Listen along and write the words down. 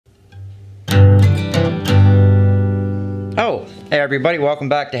Hey everybody, welcome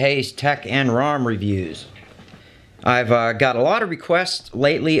back to Hayes Tech and ROM Reviews. I've got a lot of requests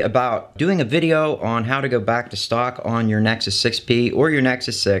lately about doing a video on how to go back to stock on your Nexus 6P or your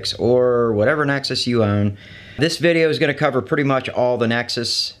Nexus 6 or whatever Nexus you own. This video is going to cover pretty much all the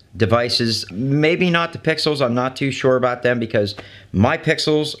Nexus devices, maybe not the Pixels. I'm not too sure about them because my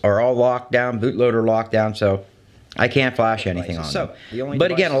Pixels are all locked down, bootloader locked down, so I can't flash anything on them.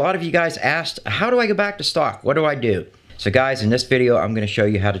 But again, a lot of you guys asked, how do I go back to stock? What do I do? So guys, in this video, I'm going to show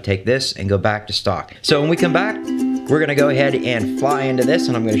you how to take this and go back to stock. So when we come back, we're going to go ahead and fly into this,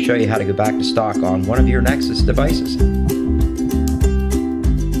 and I'm going to show you how to go back to stock on one of your Nexus devices.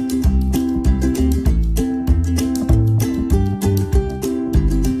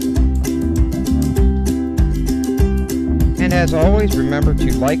 And as always, remember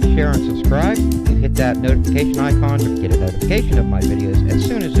to like, share, and subscribe. You hit that notification icon to get a notification of my videos as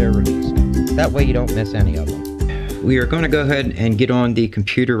soon as they're released. That way you don't miss any of them. We are going to go ahead and get on the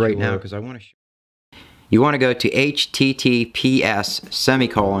computer right now because I want to show you want to go to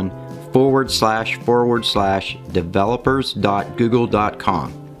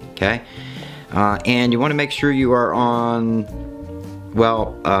https://developers.google.com. Okay, and you want to make sure you are on,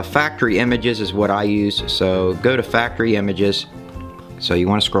 well, factory images is what I use. So go to factory images. So you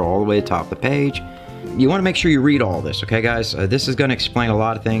want to scroll all the way to the top of the page. You want to make sure you read all this, okay guys? This is going to explain a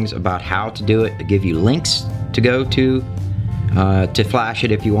lot of things about how to do it, to give you links to go to flash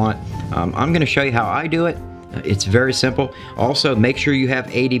it if you want. I'm going to show you how I do it. It's very simple. Also, make sure you have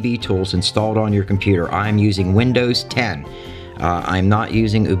ADB tools installed on your computer. I'm using Windows 10. I'm not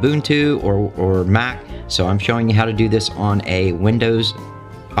using Ubuntu or Mac, so I'm showing you how to do this on a Windows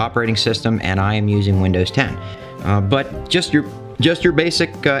operating system, and I am using Windows 10. But just your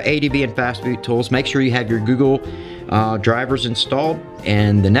basic ADB and fastboot tools. Make sure you have your Google drivers installed,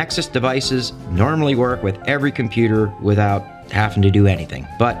 and the Nexus devices normally work with every computer without having to do anything.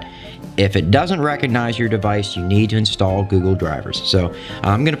 But if it doesn't recognize your device, you need to install Google drivers. So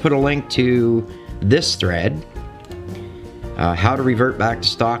I'm going to put a link to this thread, how to revert back to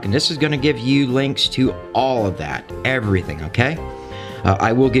stock, and this is going to give you links to all of that, everything, okay?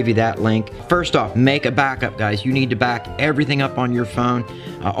 I will give you that link. First off, make a backup, guys. You need to back everything up on your phone.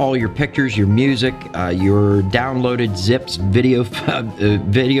 All your pictures, your music, your downloaded zips, video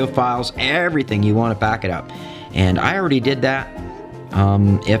files, everything. You want to back it up. And I already did that.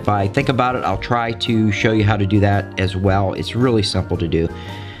 If I think about it, I'll try to show you how to do that as well. It's really simple to do.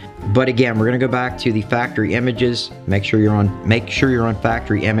 But again, we're going to go back to the factory images. Make sure you're on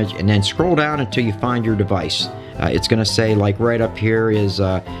factory image, and then scroll down until you find your device. It's going to say, like right up here is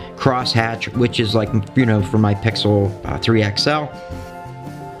crosshatch, which is like, you know, for my Pixel 3 XL.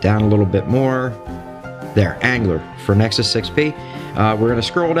 Down a little bit more. There, Angler for Nexus 6P. We're going to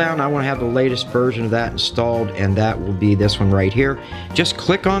scroll down. I want to have the latest version of that installed, and that will be this one right here. Just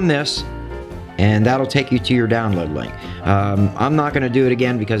click on this, and that'll take you to your download link. I'm not going to do it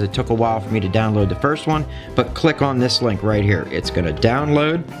again because it took a while for me to download the first one, but click on this link right here. It's going to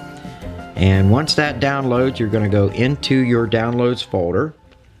download. And once that downloads, you're going to go into your downloads folder.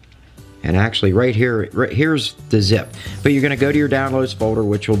 And actually right here's the zip. But you're going to go to your downloads folder,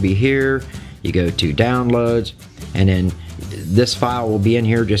 which will be here. You go to downloads, and then this file will be in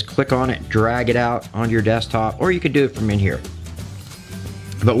here. Just click on it, drag it out on your desktop, or you could do it from in here.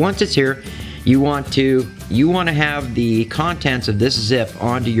 But once it's here, you want to have the contents of this zip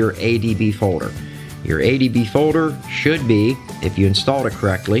onto your ADB folder. Your ADB folder should be, if you installed it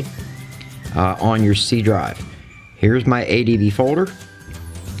correctly, on your C drive. Here's my ADB folder.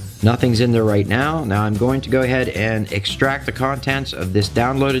 Nothing's in there right now. Now I'm going to go ahead and extract the contents of this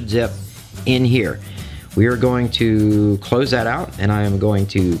downloaded zip in here. We are going to close that out, and I am going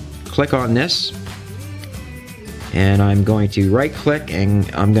to click on this, and I'm going to right click,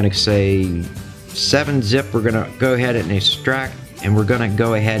 and I'm going to say 7-zip. We're going to go ahead and extract, and we're going to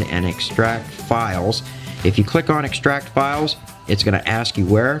go ahead and extract files. If you click on extract files, it's going to ask you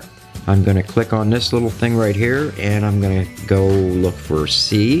where. I'm going to click on this little thing right here, and I'm going to go look for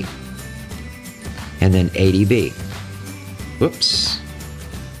C, and then ADB. Whoops.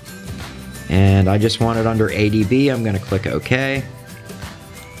 And I just want it under ADB. I'm going to click OK.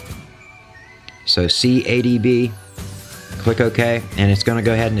 So C, ADB, click OK, and it's going to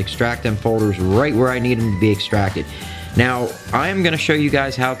go ahead and extract them folders right where I need them to be extracted. Now, I am going to show you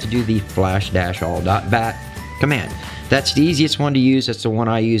guys how to do the flash-all.bat command. That's the easiest one to use. That's the one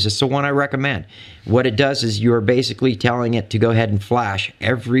I use. It's the one I recommend. What it does is you're basically telling it to go ahead and flash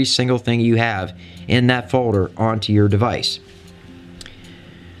every single thing you have in that folder onto your device.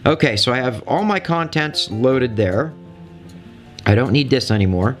 Okay, so I have all my contents loaded there. I don't need this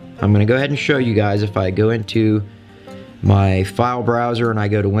anymore. I'm going to go ahead and show you guys if I go into my file browser and I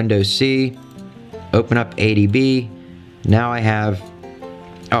go to Windows C, open up ADB. Now I have,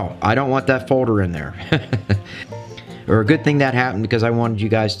 oh, I don't want that folder in there. Or a good thing that happened, because I wanted you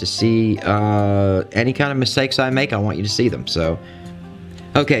guys to see any kind of mistakes I make. I want you to see them. So,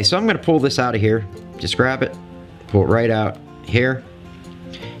 okay, so I'm going to pull this out of here. Just grab it, pull it right out here.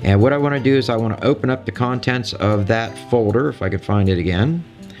 And what I want to do is I want to open up the contents of that folder, if I can find it again.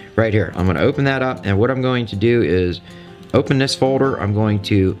 Right here. I'm going to open that up, and what I'm going to do is open this folder. I'm going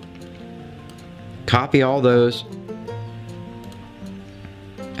to copy all those.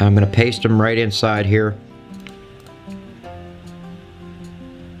 I'm going to paste them right inside here.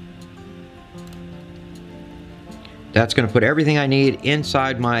 That's going to put everything I need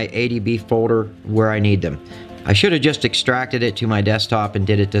inside my ADB folder where I need them. I should have just extracted it to my desktop and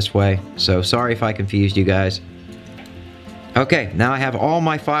did it this way, so sorry if I confused you guys. Okay, now I have all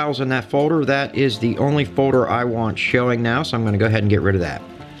my files in that folder. That is the only folder I want showing now, so I'm going to go ahead and get rid of that.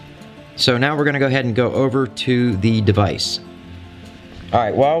 So now we're going to go ahead and go over to the device.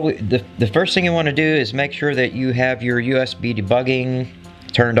 Alright, well, the first thing you want to do is make sure that you have your USB debugging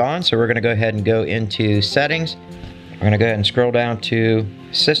turned on. So we're going to go ahead and go into Settings. We're going to go ahead and scroll down to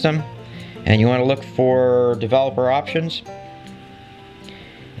System. And you want to look for developer options.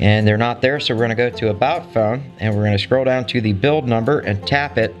 And they're not there, so we're going to go to About Phone. And we're going to scroll down to the build number and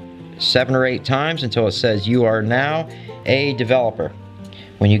tap it 7 or 8 times until it says you are now a developer.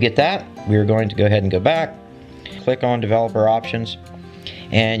 When you get that, we're going to go ahead and go back. Click on Developer Options.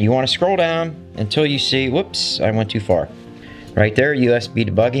 And you want to scroll down until you see, whoops, I went too far. Right there, USB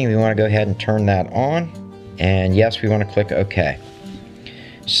debugging. We want to go ahead and turn that on. And yes, we want to click OK.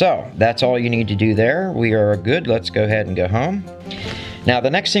 So that's all you need to do there. We are good. Let's go ahead and go home. Now the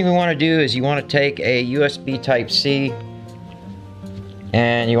next thing we want to do is you want to take a USB Type-C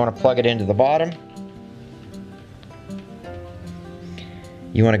and you want to plug it into the bottom.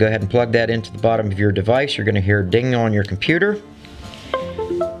 You want to go ahead and plug that into the bottom of your device. You're going to hear ding on your computer.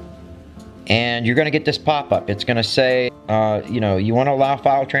 And you're going to get this pop-up. It's going to say, you know, you want to allow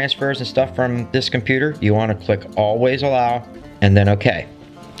file transfers and stuff from this computer. You want to click Always Allow and then OK.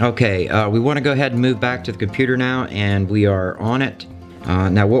 Okay, we want to go ahead and move back to the computer now, and we are on it.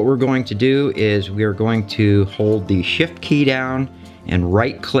 Now what we're going to do is we are going to hold the Shift key down and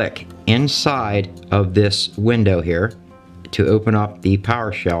right-click inside of this window here to open up the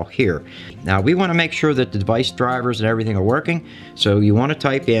PowerShell here. Now we want to make sure that the device drivers and everything are working, so you want to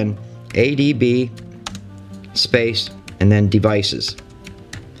type in ADB space and then devices.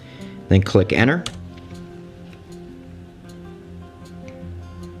 Then click Enter.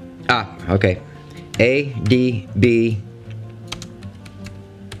 Okay, ADB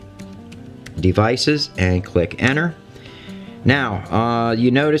devices and click Enter. Now,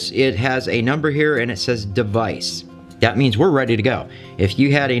 you notice it has a number here and it says device. That means we're ready to go. If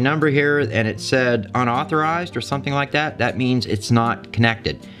you had a number here and it said unauthorized or something like that, that means it's not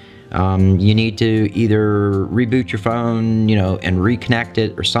connected. You need to either reboot your phone, you know, and reconnect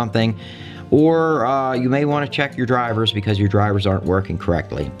it or something. Or you may want to check your drivers because your drivers aren't working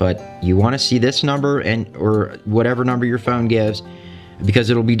correctly. But you want to see this number and or whatever number your phone gives, because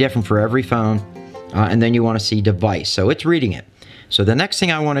it'll be different for every phone. And then you want to see device. So it's reading it. So the next thing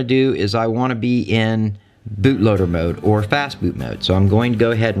I want to do is I want to be in bootloader mode or fast boot mode. So I'm going to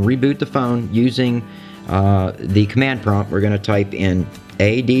go ahead and reboot the phone using the command prompt. We're going to type in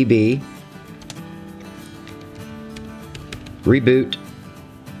ADB reboot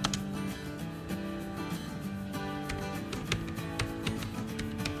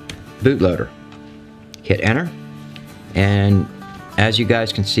bootloader. Hit enter, and as you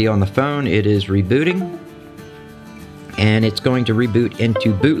guys can see on the phone, it is rebooting, and it's going to reboot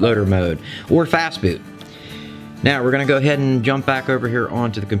into bootloader mode or fast boot. Now we're going to go ahead and jump back over here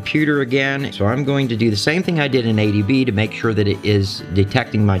onto the computer again. So I'm going to do the same thing I did in ADB to make sure that it is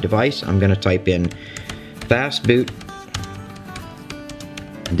detecting my device. I'm going to type in fast boot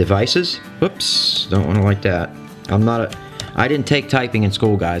devices. Whoops, don't want to like that. I didn't take typing in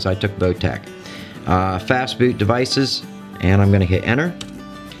school, guys. I took Botech. Fast boot devices, and I'm going to hit enter.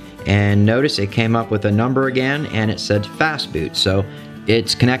 And notice it came up with a number again, and it said fast boot. So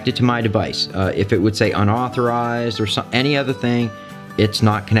it's connected to my device. If it would say unauthorized or any other thing, it's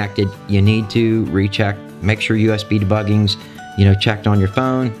not connected. You need to recheck. Make sure USB debugging's, you know, checked on your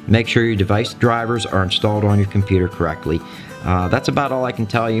phone. Make sure your device drivers are installed on your computer correctly. That's about all I can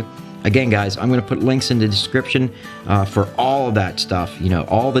tell you. Again, guys, I'm going to put links in the description for all of that stuff. You know,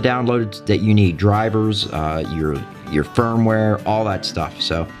 all the downloads that you need, drivers, your firmware, all that stuff.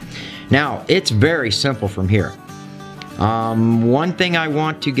 So now it's very simple from here. One thing I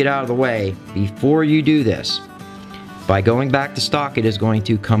want to get out of the way before you do this, By going back to stock, it is going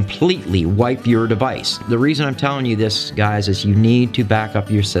to completely wipe your device. The reason I'm telling you this, guys, is you need to back up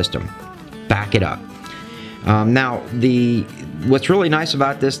your system. Back it up. Now, what's really nice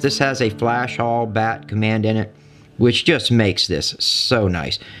about this has a flash all bat command in it, which just makes this so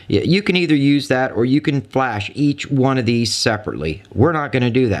nice. You can either use that or you can flash each one of these separately. We're not going to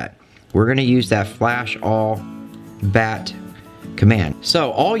do that. We're going to use that flash all bat command.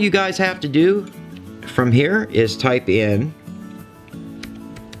 So all you guys have to do from here is type in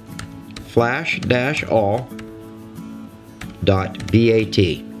flash-all.bat.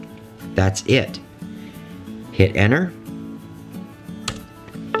 That's it. Hit enter,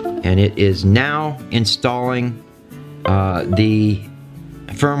 and it is now installing the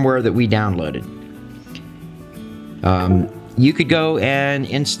firmware that we downloaded. You could go and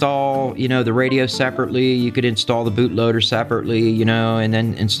install, the radio separately. You could install the bootloader separately, and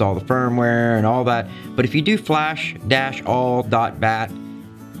then install the firmware and all that. But if you do flash-all.bat,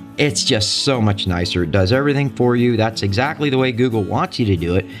 it's just so much nicer. It does everything for you. That's exactly the way Google wants you to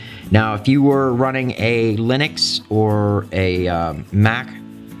do it. Now, if you were running a Linux or a Mac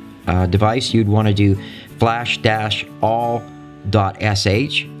device, you'd want to do flash-all.sh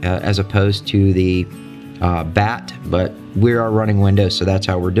as opposed to the bat, but we are running Windows, so that's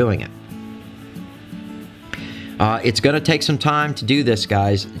how we're doing it. It's going to take some time to do this,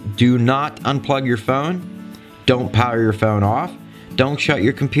 guys. Do not unplug your phone. Don't power your phone off. Don't shut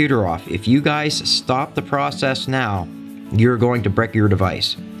your computer off. If you guys stop the process now, you're going to break your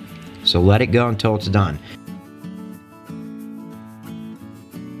device. So let it go until it's done.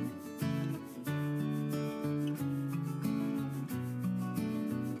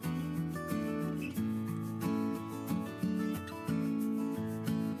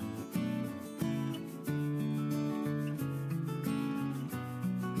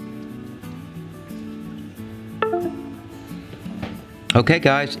 Okay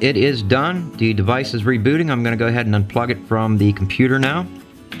guys, it is done. The device is rebooting. I'm going to go ahead and unplug it from the computer now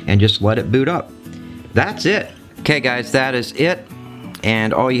and just let it boot up. That's it. Okay guys, that is it.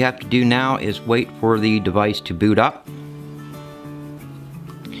 And all you have to do now is wait for the device to boot up.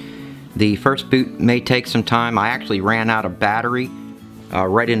 The first boot may take some time. I actually ran out of battery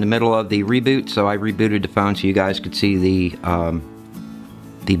right in the middle of the reboot, so I rebooted the phone so you guys could see the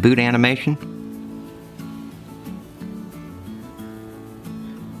boot animation.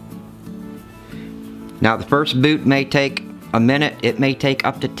 Now the first boot may take a minute, it may take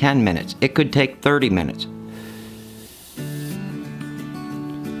up to 10 minutes, it could take 30 minutes.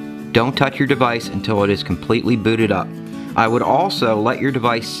 Don't touch your device until it is completely booted up. I would also let your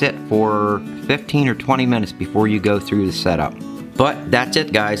device sit for 15 or 20 minutes before you go through the setup. But that's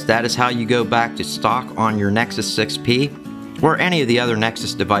it guys, that is how you go back to stock on your Nexus 6P, or any of the other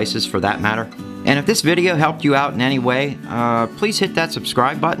Nexus devices for that matter. And if this video helped you out in any way, please hit that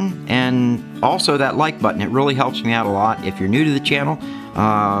subscribe button and also that like button. It really helps me out a lot. If you're new to the channel,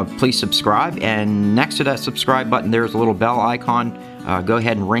 please subscribe, and next to that subscribe button there's a little bell icon. Go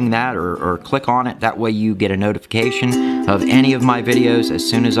ahead and ring that or click on it. That way you get a notification of any of my videos as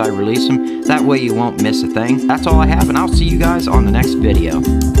soon as I release them. That way you won't miss a thing. That's all I have, and I'll see you guys on the next video.